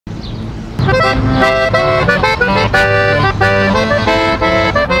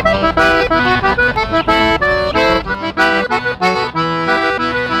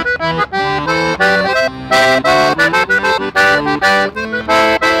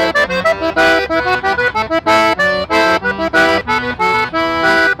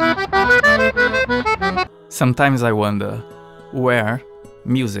Sometimes I wonder where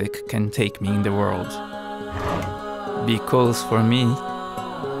music can take me in the world. Because for me,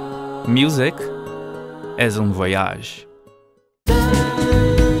 music is un voyage.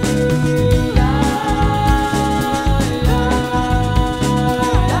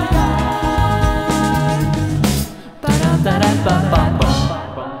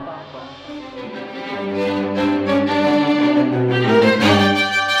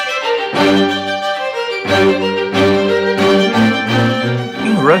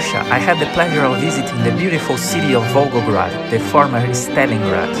 Russia, I had the pleasure of visiting the beautiful city of Volgograd, the former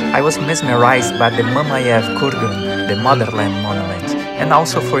Stalingrad. I was mesmerized by the Mamayev Kurgan, the motherland monument, and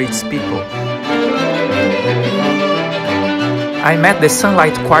also for its people. I met the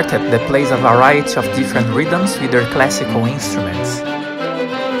Sunlight Quartet that plays a variety of different rhythms with their classical instruments.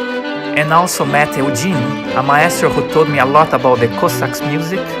 And also met Eugene, a maestro who told me a lot about the Cossacks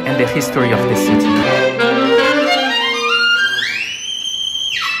music and the history of the city.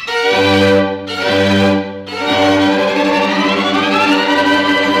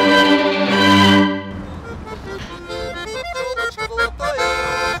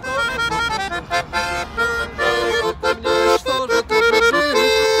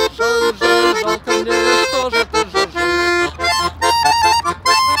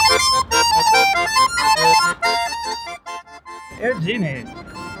 Eugene,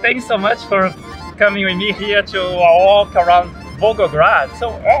 thanks so much for coming with me here to walk around Volgograd. So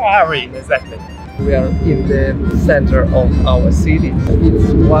where are we exactly? We are in the center of our city.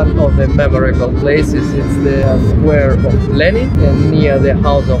 It's one of the memorable places. It's the square of Lenin and near the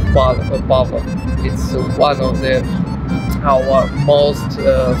house of Pavlov. It's one of our most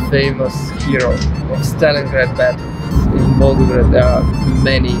famous heroes of Stalingrad battle. In Volgograd there are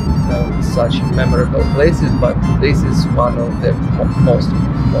many such memorable places, but this is one of the most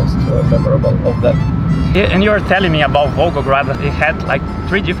memorable of them. Yeah, and you were telling me about Volgograd. It had like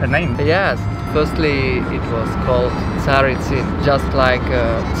 3 different names. Yes, firstly it was called Tsaritsyn, just like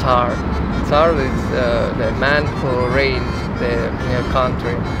Tsar. Tsar is the man who reigned the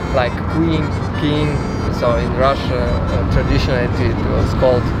country, like queen, king. So in Russia traditionally it was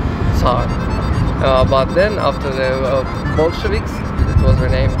called Tsar. But then after the Bolsheviks, it was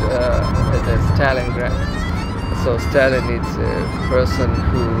renamed as Stalingrad. So Stalin is a person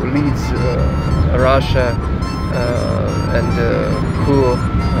who leads Russia and who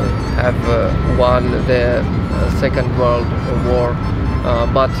have won the Second World War.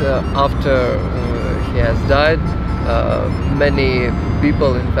 But after he has died, many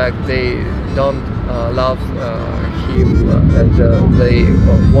people, in fact, they don't love him and they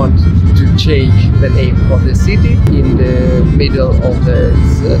want to change the name of the city. In the middle of the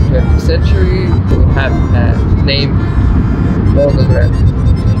 20th century we have a name Volgograd.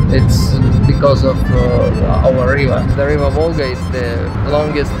 It's because of our river. The river Volga is the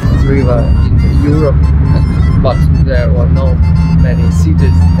longest river in Europe, but there were not many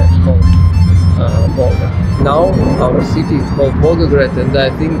cities that called Volga. Now our city is called Volgograd, and I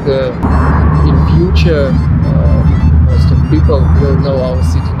think in future most of people will know our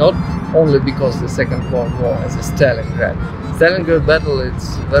city not only because the Second World War as a Stalingrad. Stalingrad battle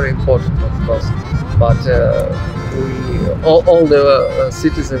is very important, of course, but all the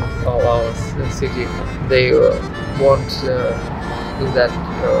citizens of our city, they want that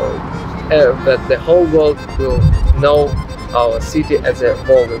the whole world will know our city as a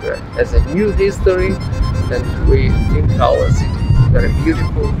Volgograd, as a new history, and we think our city is very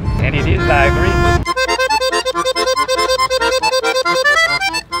beautiful. And it is, I agree.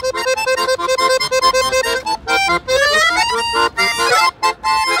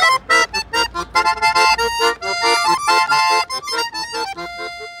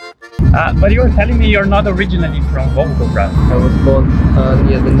 But you were telling me you're not originally from Volgograd. I was born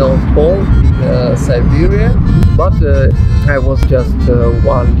near the North Pole, Siberia, but I was just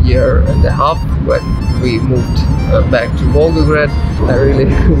 1 year and a half when we moved back to Volgograd. I really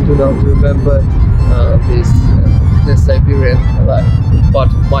do not remember the Siberian part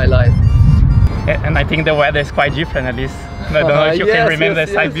of my life. And I think the weather is quite different, at least. I don't know if you can remember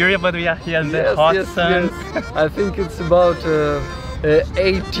Siberia, but we are here in the hot sun. Yes. I think it's about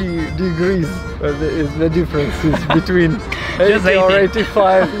 80 degrees is the difference is between 80 or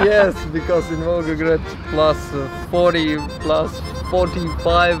 85, yes, because in Volgograd plus 40, plus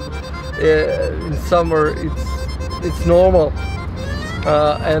 45, in summer it's normal,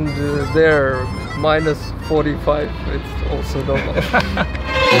 and there -45 it's also normal.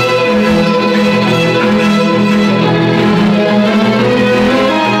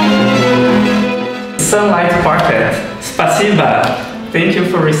 Sunlight Quartet, спасибо. Thank you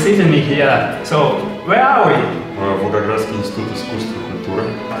for receiving me here. So, where are we? Волгоградский институт искусства и культуры.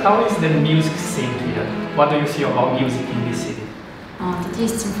 How is the music scene here? What do you feel about music in this city? Тут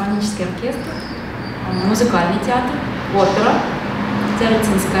есть симфонический оркестр, музыкальный театр, опера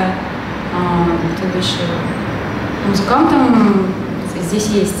Царицынская. То бишь музыкантам здесь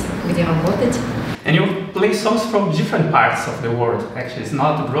есть где работать. And you play songs from different parts of the world. Actually, it's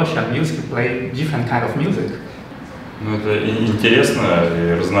not Russian music, you play different kind of music. Ну, это интересно,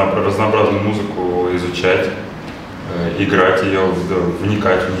 и разнообразную музыку изучать, играть ее,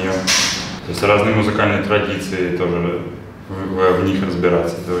 вникать в нее. То есть разные музыкальные традиции, тоже в них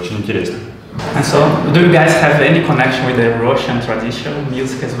разбираться. Это очень интересно. And so, do you guys have any connection with the Russian traditional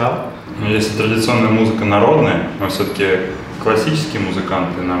music as well? Ну, если традиционная музыка народная, но все-таки классические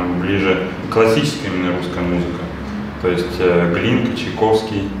музыканты, нам ближе классическая именно русская музыка. То есть Глинка,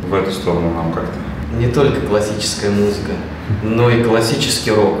 Чайковский, в эту сторону нам как-то. Не только классическая музыка, но и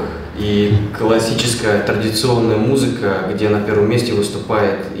классический рок, и классическая традиционная музыка, где на первом месте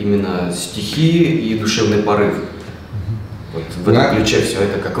выступает именно стихи и душевный порыв. Вот в этом ключе все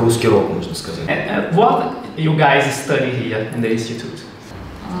это как русский рок, можно сказать. And what you guys study here in the institute?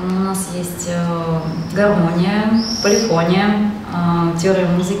 У нас есть гармония, полифония, теория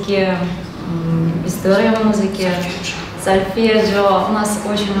музыки, история музыки, сольфеджио. У нас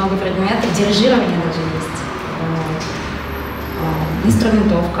очень много предметов, дирижирование даже есть,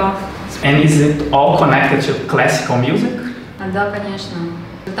 инструментовка. And is it all connected to classical music? Да, конечно.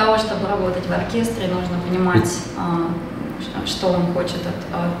 Для того, чтобы работать в оркестре, нужно понимать, что он хочет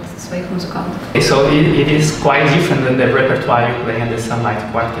от своих музыкантов. So it is quite different than the repertoire you play in the Sunlight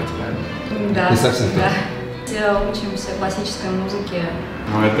Quartet. Да, да. Все учимся классической музыке.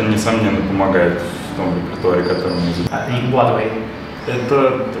 Но это, несомненно, помогает в том репертуаре, который мы изучаем. In what way?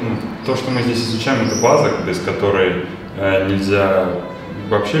 Это то, что мы здесь изучаем, это база, без которой нельзя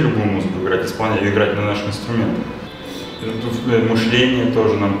вообще любую музыку играть, исполнять, играть на наших инструментах. Мышление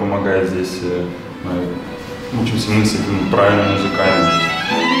тоже нам помогает здесь. Учимся мыслить правильно музыкально.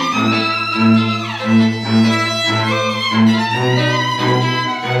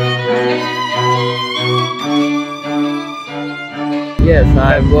 Yes,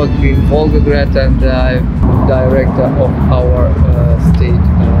 I work in Volgograd and I'm director of our state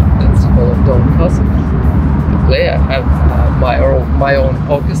ensemble of Dome Cossacks. I play. I have my own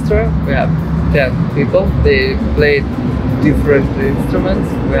orchestra. We have 10 people. They play different instruments.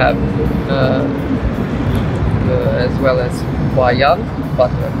 We have as well as bayan,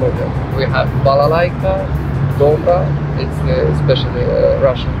 but we have balalaika, dobra. It's especially a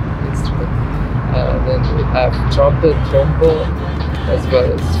Russian instrument. Then we have trumpet, trombone, as well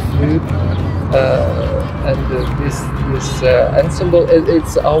as flute. And this ensemble,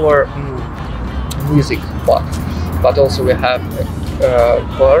 it's our music part. But also we have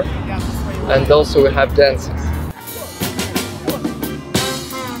choir, and also we have dances.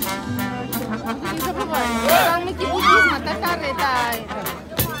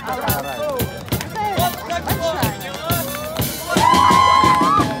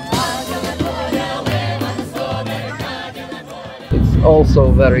 It's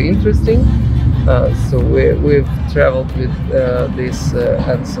also very interesting. So we've traveled with this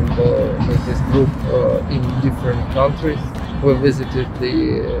ensemble, with this group in different countries. We visited the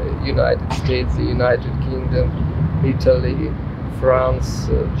United States, the United Kingdom, Italy, France,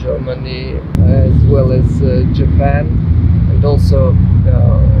 Germany, as well as Japan. And also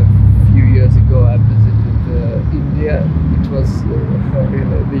a few years ago I visited India. It was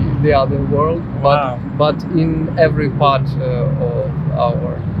really the other world, but in every part of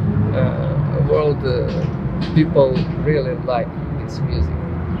our world, people really like this music.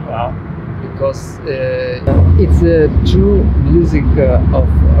 Wow. Because it's a true music of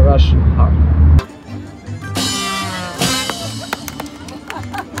Russian heart.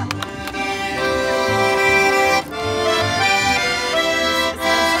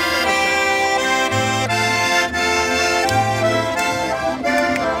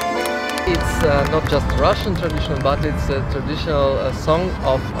 It's not just Russian tradition, but it's a traditional song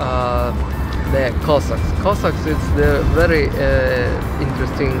of the Cossacks. Cossacks is the very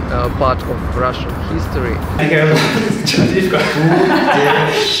interesting part of Russian history.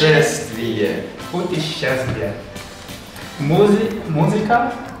 Путешествие. Путешествие.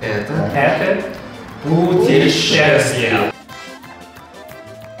 Музыка – это путешествие.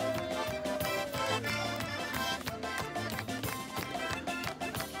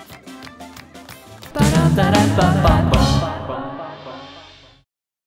 da da ba ba.